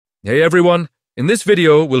Hey everyone, in this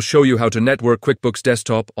video we'll show you how to network QuickBooks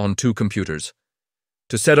Desktop on two computers.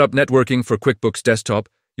 To set up networking for QuickBooks Desktop,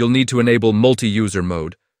 you'll need to enable multi-user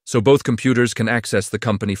mode, so both computers can access the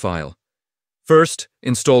company file. First,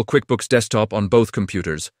 install QuickBooks Desktop on both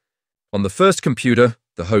computers. On the first computer,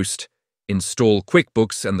 the host, install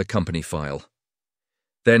QuickBooks and the company file.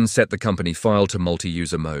 Then set the company file to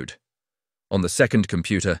multi-user mode. On the second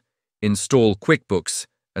computer, install QuickBooks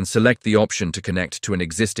and select the option to connect to an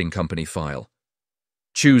existing company file.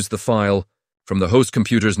 Choose the file from the host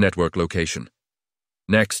computer's network location.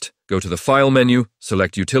 Next, go to the File menu,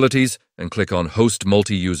 select Utilities, and click on Host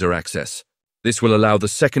Multi-User Access. This will allow the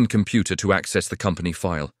second computer to access the company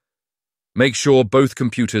file. Make sure both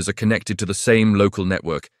computers are connected to the same local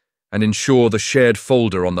network, and ensure the shared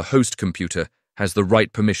folder on the host computer has the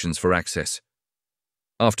right permissions for access.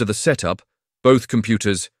 After the setup, both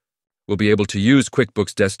computers will be able to use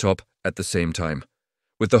QuickBooks Desktop at the same time,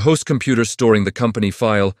 with the host computer storing the company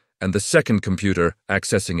file and the second computer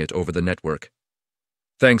accessing it over the network.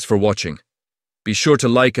 Thanks for watching. Be sure to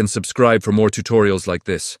like and subscribe for more tutorials like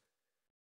this.